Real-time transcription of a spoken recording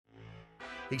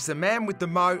He's the man with the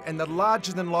mo and the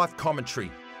larger-than-life commentary.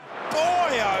 Boy,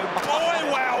 oh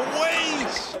boy,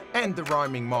 wow-wee! And the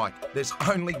roaming mic. There's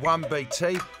only one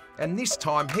BT, and this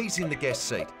time he's in the guest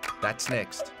seat. That's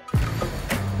next.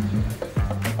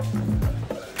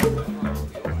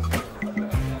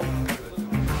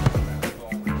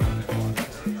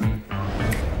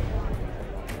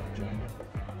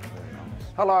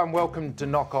 Hello and welcome to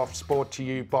Knock Off, brought to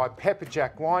you by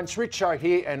Pepperjack Wines. Richo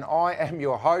here, and I am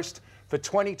your host for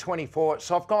 2024.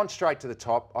 So I've gone straight to the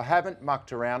top. I haven't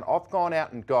mucked around. I've gone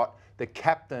out and got the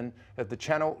captain of the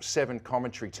Channel 7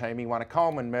 commentary team. He won a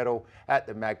Coleman medal at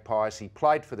the Magpies. He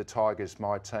played for the Tigers,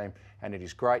 my team, and it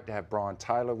is great to have Brian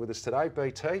Taylor with us today.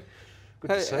 BT. Good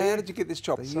to see you. How did you get this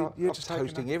job? You're just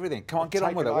hosting everything. Come on, get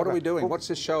on with it. What are we doing? What's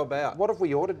this show about? What have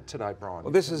we ordered today, Brian?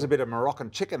 Well, this is a bit of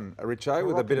Moroccan chicken, Richo,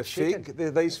 with a bit of fig.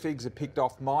 These figs are picked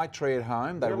off my tree at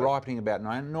home. They're ripening about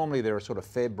noon. Normally they're a sort of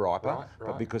Feb riper,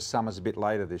 but because summer's a bit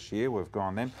later this year, we've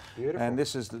gone them. Beautiful. And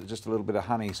this is just a little bit of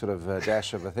honey, sort of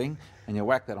dash of a thing, and you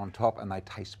whack that on top, and they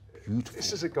taste beautiful.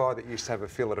 This is a guy that used to have a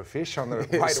fillet of fish on the way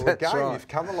to a game. Right. You've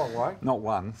come a long way. Not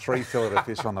one, 3 fillet of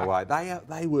fish on the way.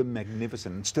 They were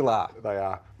magnificent and still are. They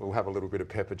are. We'll have a little bit of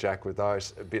pepper jack with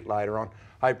those a bit later on.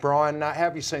 Hey Brian, how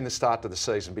have you seen the start to the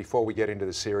season before we get into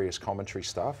the serious commentary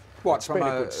stuff? What, it's been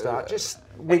a good start. Just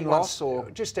win-loss or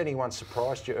just anyone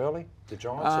surprised you early? The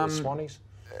Giants or the Swannies?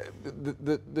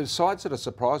 The sides that have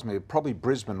surprised me are probably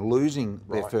Brisbane losing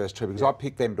their first two, because I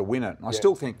picked them to win it. And I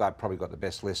still think they've probably got the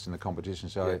best list in the competition,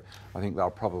 so I think they'll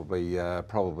probably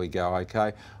go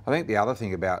okay. I think the other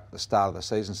thing about the start of the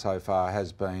season so far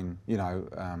has been, you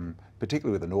know,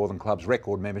 particularly with the northern clubs,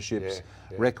 record memberships,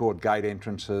 record gate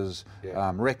entrances,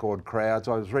 record crowds.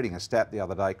 I was reading a stat the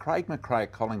other day. Craig McRae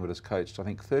at Collingwood has coached, I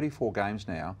think, 34 games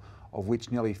now, of which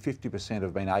nearly 50%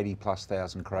 have been 80+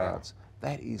 thousand crowds. Wow.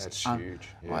 That's huge.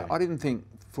 Yeah. I didn't think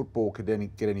football could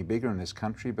get any bigger in this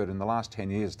country, but in the last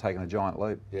 10 years, it's taken a giant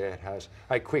leap. Yeah, it has.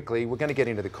 Hey, quickly, we're going to get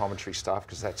into the commentary stuff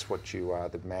because that's what you are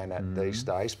the man at these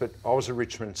days. But I was a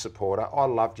Richmond supporter. I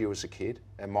loved you as a kid,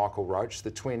 and Michael Roach,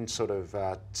 the twin sort of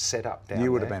set up down there.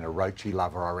 You would have been a Roachy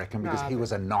lover, I reckon, because he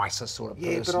was a nicer sort of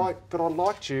person. Yeah, but I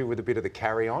liked you with a bit of the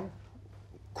carry-on.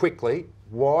 Quickly,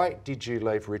 why did you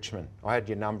leave Richmond? I had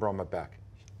your number on my back.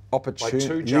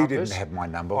 Opportunity. You didn't have my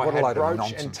number. What a load of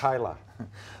nonsense. Roach and Taylor.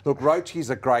 Look, Roach, he's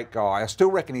a great guy. I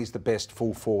still reckon he's the best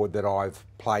full forward that I've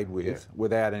played with,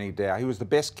 without any doubt. He was the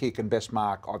best kick and best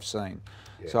mark I've seen.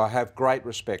 Yeah. So I have great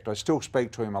respect. I still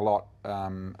speak to him a lot,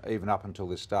 even up until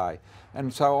this day.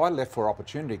 And so I left for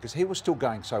opportunity because he was still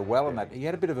going so well in that. He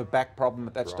had a bit of a back problem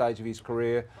at that stage of his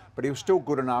career, but he was still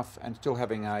good enough and still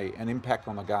having an impact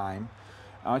on the game.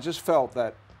 And I just felt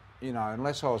that, you know,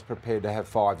 unless I was prepared to have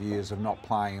 5 years of not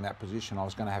playing in that position, I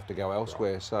was going to have to go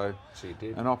elsewhere. So you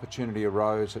did. An opportunity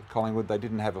arose at Collingwood. They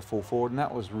didn't have a full forward, and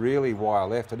that was really why I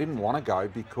left. I didn't want to go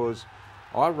because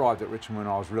I arrived at Richmond when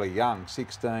I was really young,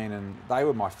 16, and they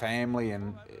were my family,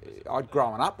 and I'd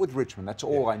grown up with Richmond. That's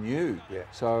all I knew. Yeah.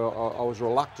 So I was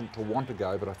reluctant to want to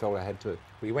go, but I felt I had to.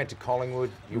 Well, you went to Collingwood,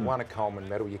 you won a Coleman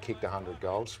medal, you kicked 100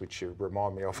 goals, which you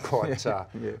remind me of quite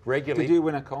regularly. Did you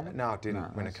win a Coleman? No, I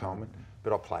didn't win a Coleman.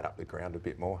 But I played up the ground a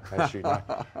bit more, as you know.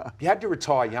 You had to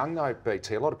retire young, though,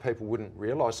 BT. A lot of people wouldn't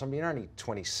realise. I mean, you're only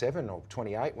 27 or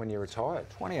 28 when you retired.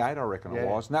 28, I reckon I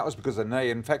was. And that was because of knee.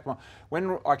 In fact,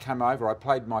 when I came over, I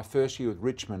played my first year with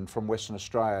Richmond from Western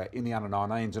Australia in the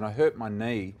under-19s, and I hurt my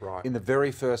knee in the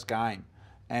very first game.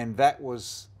 And that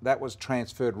was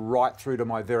transferred right through to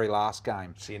my very last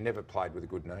game. So you never played with a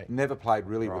good knee? Never played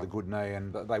really with a good knee.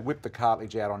 And they whipped the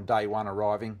cartilage out on day one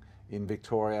arriving in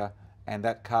Victoria. And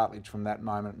that cartilage from that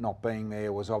moment not being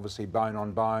there was obviously bone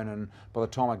on bone. And by the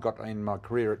time I got in my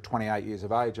career at 28 years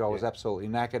of age, I was absolutely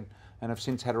knackered and have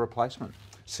since had a replacement.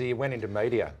 So you went into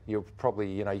media. You probably,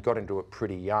 you know, you got into it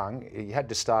pretty young. You had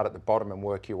to start at the bottom and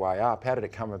work your way up. How did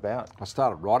it come about? I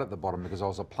started right at the bottom because I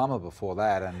was a plumber before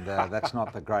that, and that's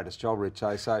not the greatest job,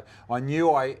 Richie. So I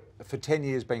knew for 10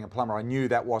 years being a plumber, I knew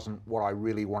that wasn't what I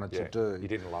really wanted to do. You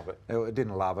didn't love it? I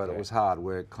didn't love it. It was hard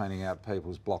work, cleaning out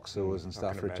people's block sewers and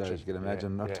stuff, Richie, as you can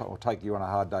imagine. I'll take you on a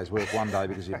hard day's work one day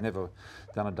because you've never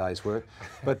done a day's work.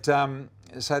 But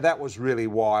so that was really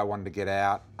why I wanted to get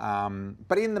out.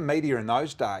 But in the media in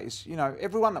those days, you know,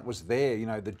 everyone that was there, you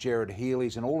know, the Jared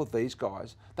Healeys and all of these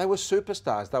guys, they were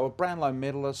superstars. They were Brownlow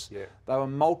medalists. Yeah. They were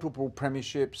multiple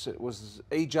premierships. It was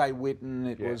E.J. Whitten.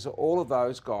 It was all of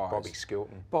those guys.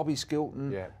 Bobby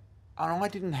Skilton. Yeah. And I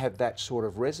didn't have that sort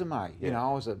of resume. You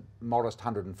know, I was a modest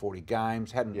 140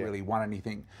 games, hadn't really won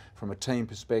anything from a team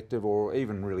perspective or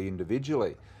even really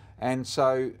individually. And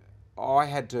so I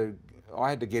had to I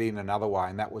had to get in another way,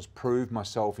 and that was prove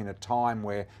myself in a time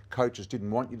where coaches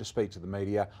didn't want you to speak to the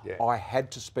media. Yeah. I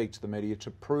had to speak to the media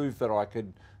to prove that I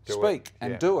could speak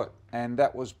and do it, and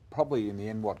that was probably in the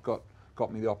end what got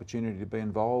me the opportunity to be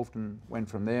involved, and went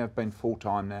from there. I've been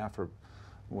full-time now for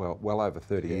well over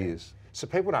 30 years. So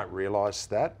people don't realise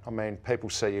that. I mean, people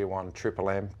see you on Triple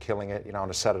M killing it, you know, on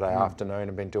a Saturday afternoon,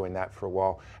 and been doing that for a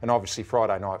while. And obviously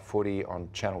Friday night footy on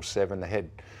Channel 7, the head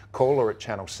caller at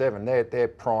Channel 7, they're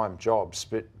prime jobs,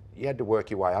 but you had to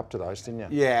work your way up to those, didn't you?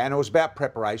 Yeah, and it was about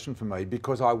preparation for me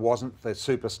because I wasn't the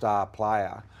superstar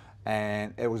player,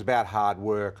 and it was about hard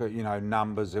work, you know,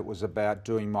 numbers. It was about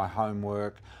doing my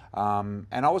homework, and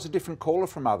I was a different caller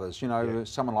from others. You know,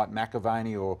 someone like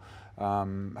McAvaney or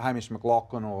Hamish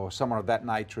McLaughlin or someone of that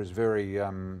nature is very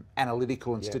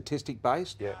analytical and statistic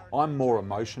based. I'm more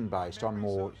emotion based. I'm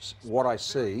more, what I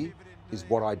see is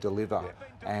what I deliver.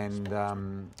 And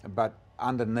but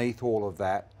underneath all of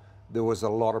that, there was a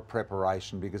lot of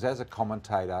preparation, because as a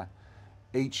commentator,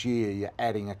 each year you're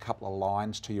adding a couple of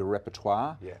lines to your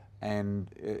repertoire, and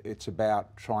it's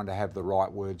about trying to have the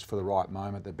right words for the right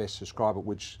moment that best describe it,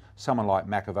 which someone like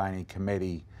McAvaney,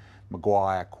 Cometti,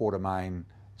 Maguire, Quartermain,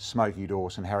 Smokey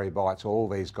Dawson, Harry Bites, all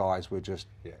these guys were just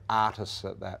artists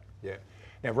at that.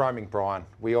 Now, roaming Brian,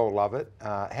 we all love it.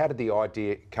 How did the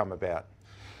idea come about?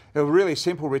 It was really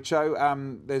simple,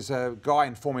 Richo. There's a guy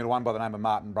in Formula One by the name of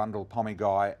Martin Brundle, Pommy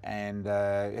guy, and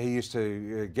he used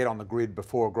to get on the grid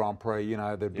before a Grand Prix. You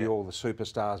know, there'd be all the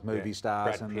superstars, movie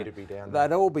stars, Brad and Pitt would be down there.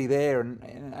 they'd all be there.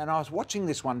 And I was watching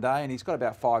this one day, and he's got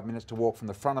about 5 minutes to walk from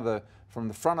the front of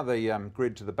the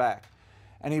grid to the back.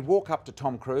 And he'd walk up to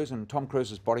Tom Cruise, and Tom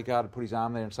Cruise's bodyguard would put his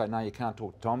arm there and say, "No, you can't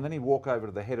talk to Tom." Then he'd walk over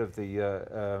to the head of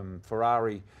the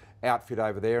Ferrari outfit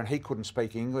over there, and he couldn't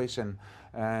speak English, and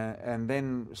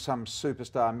then some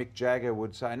superstar, Mick Jagger,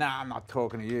 would say, "No, I'm not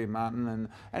talking to you, Martin,"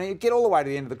 and he'd get all the way to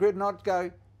the end of the grid, and I'd go,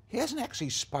 "He hasn't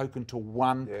actually spoken to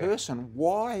one person.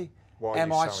 Why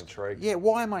am I so intrigued?" Yeah,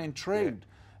 why am I intrigued?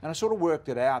 And I sort of worked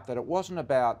it out that it wasn't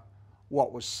about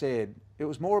what was said; it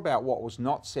was more about what was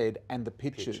not said and the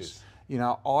pictures. You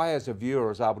know, I as a viewer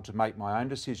was able to make my own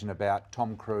decision about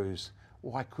Tom Cruise.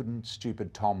 Why couldn't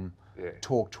stupid Tom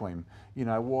talk to him? You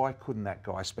know, why couldn't that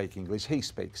guy speak English? He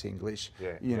speaks English.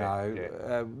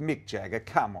 Mick Jagger,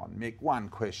 come on, Mick, one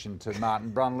question to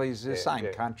Martin Brundle. He's the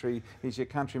same country, he's your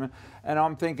countryman. And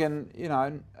I'm thinking, you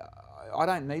know, I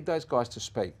don't need those guys to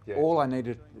speak. All I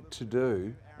needed to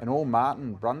do, and all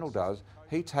Martin Brundle does,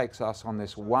 he takes us on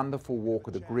this wonderful walk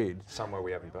of the grid. Somewhere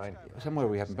we haven't been. Somewhere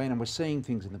we haven't been, and we're seeing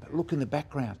things in the back. Look in the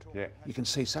background. Yeah. You can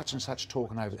see such and such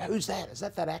talking over there. Who's that? Is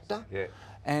that actor? Yeah.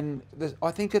 And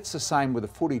I think it's the same with the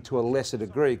footy to a lesser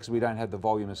degree, because we don't have the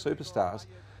volume of superstars.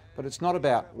 But it's not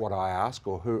about what I ask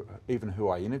or even who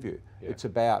I interview. It's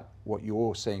about what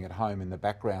you're seeing at home in the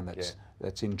background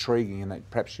that's intriguing and that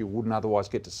perhaps you wouldn't otherwise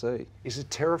get to see. Is it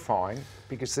terrifying?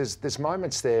 Because there's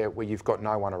moments there where you've got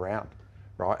no one around,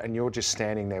 right? And you're just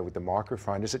standing there with the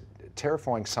microphone. Is it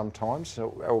terrifying sometimes,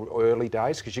 or early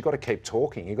days? Because you've got to keep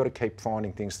talking. You've got to keep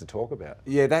finding things to talk about.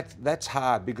 Yeah, that's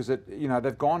hard, because you know,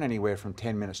 they've gone anywhere from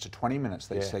 10 minutes to 20 minutes,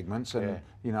 these segments. And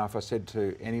you know, if I said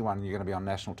to anyone, you're going to be on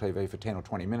national TV for 10 or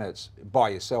 20 minutes by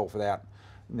yourself without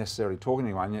necessarily talking to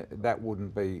anyone, that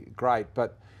wouldn't be great.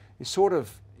 But you sort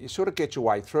of get your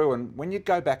way through. And when you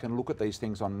go back and look at these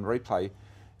things on replay,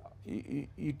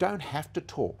 you don't have to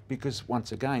talk, because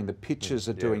once again the pictures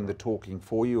are doing the talking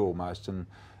for you almost, and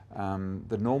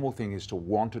the normal thing is to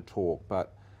want to talk,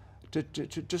 but to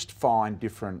just find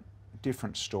different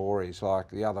stories. Like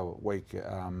the other week,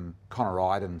 Connor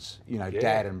Iden's, you know,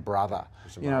 dad and brother.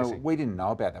 You know, we didn't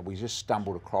know about that. We just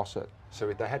stumbled across it.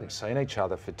 So they hadn't seen each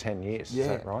other for 10 years. Is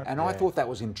that right? And I thought that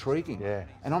was intriguing. Yeah.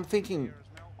 And I'm thinking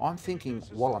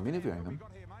while I'm interviewing them,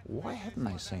 why haven't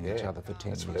they seen each other for 10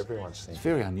 years? That's what everyone's thinking. It's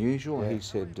very unusual. He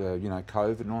said, you know,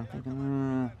 COVID, and I'm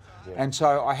thinking, And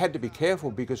so I had to be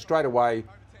careful, because straight away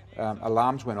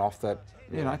alarms went off that,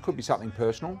 you know, it could be something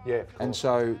personal. And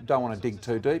so don't want to dig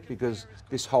too deep, because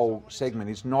this whole segment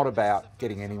is not about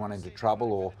getting anyone into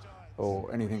trouble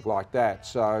or anything like that.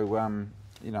 So,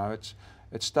 you know,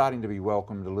 it's starting to be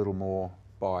welcomed a little more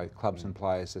by clubs and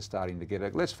players. They're starting to get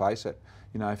it. Let's face it,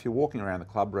 you know, if you're walking around the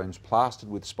club rooms plastered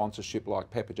with sponsorship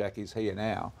like Pepper Jack is here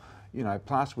now, you know,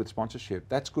 plastered with sponsorship,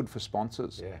 that's good for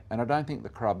sponsors. And I don't think the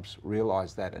clubs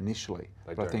realise that initially,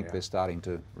 but I think they're starting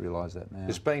to realise that now.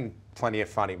 There's been plenty of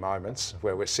funny moments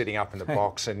where we're sitting up in the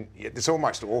box and it's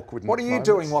almost awkward. What are you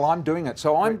doing while I'm doing it?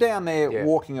 So I'm down there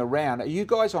walking around. Are you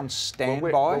guys on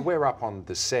standby? Well, we're up on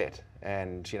the set,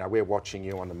 and, you know, we're watching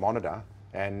you on the monitor.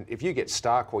 And if you get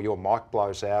stuck or your mic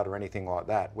blows out or anything like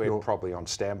that, we're probably on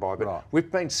standby. But we've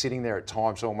been sitting there at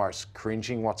times almost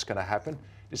cringing what's going to happen.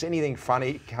 Does anything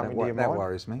funny come into your mind? That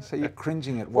worries me. So you're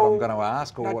cringing at what I'm going to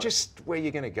ask? Or no, what? Just where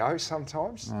you're going to go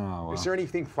sometimes. Oh, well. Is there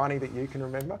anything funny that you can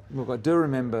remember? Look, I do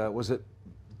remember, was it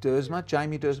Dersma,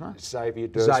 Jamie Dersma? Xavier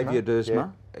Dersma. Xavier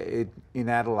Dersma in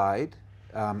Adelaide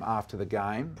after the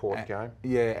game. Port game.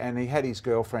 Yeah, and he had his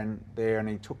girlfriend there and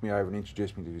he took me over and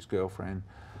introduced me to his girlfriend.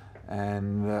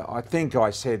 And I think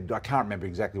I said, I can't remember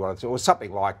exactly what I said, it was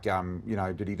something like, you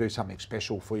know, did he do something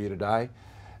special for you today?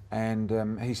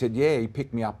 And he said, yeah, he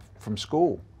picked me up from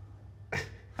school.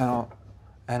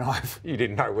 And you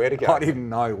didn't know where to go. I didn't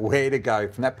know where to go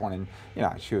from that point. And you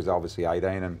know, she was obviously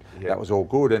 18, and that was all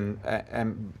good.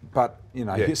 But you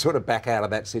know, you sort of back out of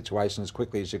that situation as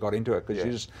quickly as you got into it because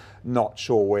you're just not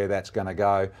sure where that's going to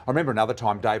go. I remember another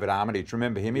time, David Armitage.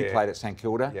 Remember him? He played at St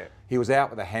Kilda. Yeah. He was out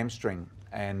with a hamstring,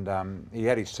 and he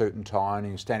had his suit and tie, and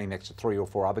he was standing next to 3 or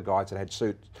 4 other guys that had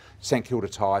St Kilda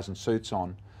ties and suits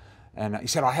on. And he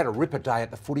said, I had a ripper day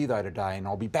at the footy though today, and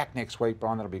I'll be back next week,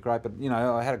 Brian, that'll be great. But, you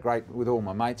know, I had a great with all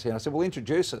my mates here. And I said, well,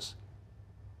 introduce us.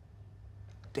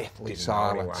 Deathly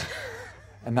silence.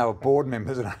 And they were board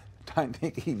members, and I don't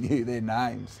think he knew their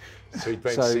names. So he'd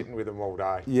been sitting with them all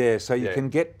day. Yeah, so you can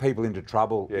get people into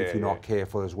trouble if you're not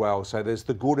careful as well. So there's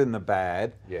the good and the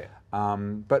bad. Yeah.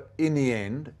 But in the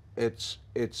end, it's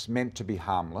meant to be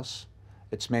harmless.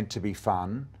 It's meant to be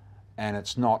fun, and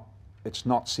it's not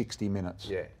 60 minutes.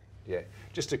 Yeah. Yeah,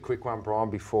 just a quick one,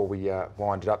 Brian, before we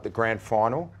wind it up. The grand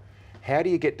final, how do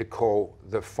you get to call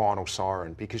the final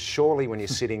siren? Because surely when you're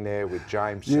sitting there with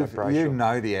James Brayshaw... You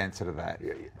know the answer to that.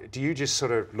 Do you just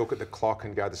sort of look at the clock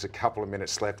and go, there's a couple of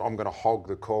minutes left, I'm going to hog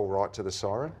the call right to the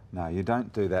siren? No, you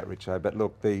don't do that, Richo. But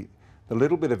look, the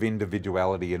little bit of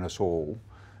individuality in us all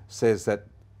says that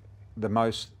the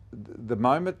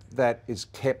moment that is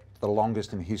kept the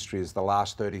longest in history is the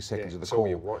last 30 seconds of the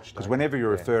call. Because whenever you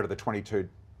refer to the 22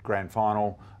 grand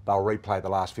final, they'll replay the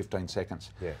last 15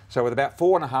 seconds. Yeah. So with about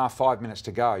 4.5, 5 minutes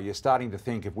to go, you're starting to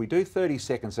think, if we do 30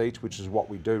 seconds each, which is what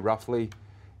we do roughly,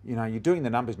 you know, you're doing the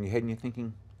numbers in your head and you're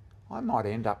thinking, I might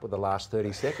end up with the last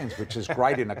 30 seconds, which is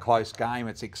great in a close game,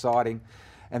 it's exciting.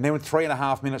 And then with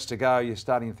 3.5 minutes to go, you're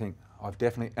starting to think, I've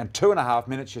definitely, and 2.5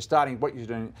 minutes, you're starting, what you're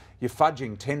doing, you're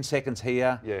fudging 10 seconds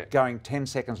here, going 10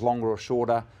 seconds longer or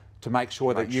shorter, to make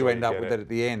sure that you end up with it at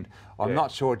the end. I'm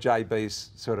not sure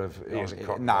JB's sort of...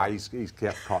 he's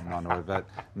kept cotton on it, but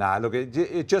no, look,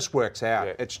 it just works out.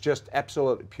 Yeah. It's just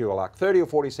absolutely pure luck. 30 or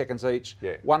 40 seconds each,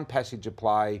 one passage of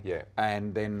play,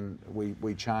 and then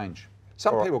we change.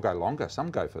 Some people go longer, some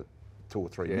go for 2 or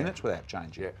 3 minutes without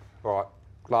changing. Yeah. All right,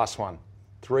 last one.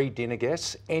 3 dinner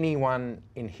guests. Anyone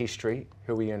in history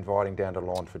who are you inviting down to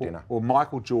Lorne for dinner? Well,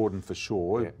 Michael Jordan for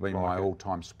sure, being my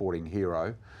all-time sporting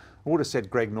hero. I would have said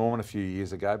Greg Norman a few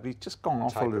years ago, but he's just gone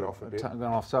off a little. Gone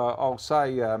off. So I'll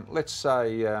say, let's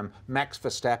say Max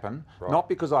Verstappen, not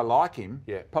because I like him,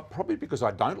 but probably because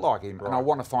I don't like him, and I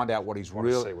want to find out what he's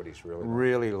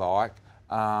really like.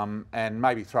 And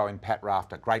maybe throw in Pat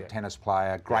Rafter, great tennis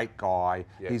player, great guy.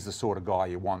 He's the sort of guy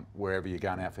you want wherever you're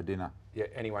going out for dinner. Yeah,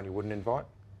 anyone you wouldn't invite?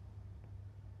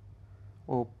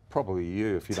 Well, probably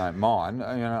you, if you don't mind. You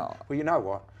know, well, you know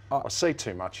what? I see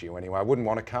too much of you anyway. I wouldn't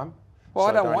want to come. Well, so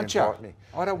I don't want you.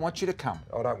 I don't want you to come.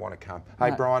 I don't want to come.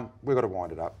 Hey, Brian, we've got to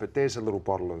wind it up, but there's a little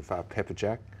bottle of Pepper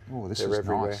Jack. Oh, this is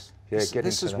everywhere. Nice. Yeah,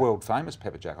 this is world famous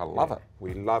Pepper Jack. I love it.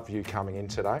 We love you coming in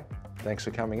today. Thanks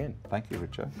for coming in. Thank you,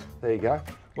 Richard. There you go.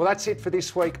 Well, that's it for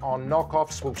this week on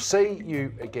Knockoffs. We'll see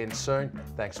you again soon.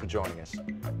 Thanks for joining us.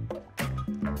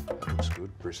 That looks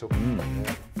good, bristle.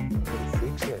 Yeah. Little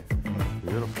figs there.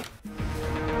 Beautiful.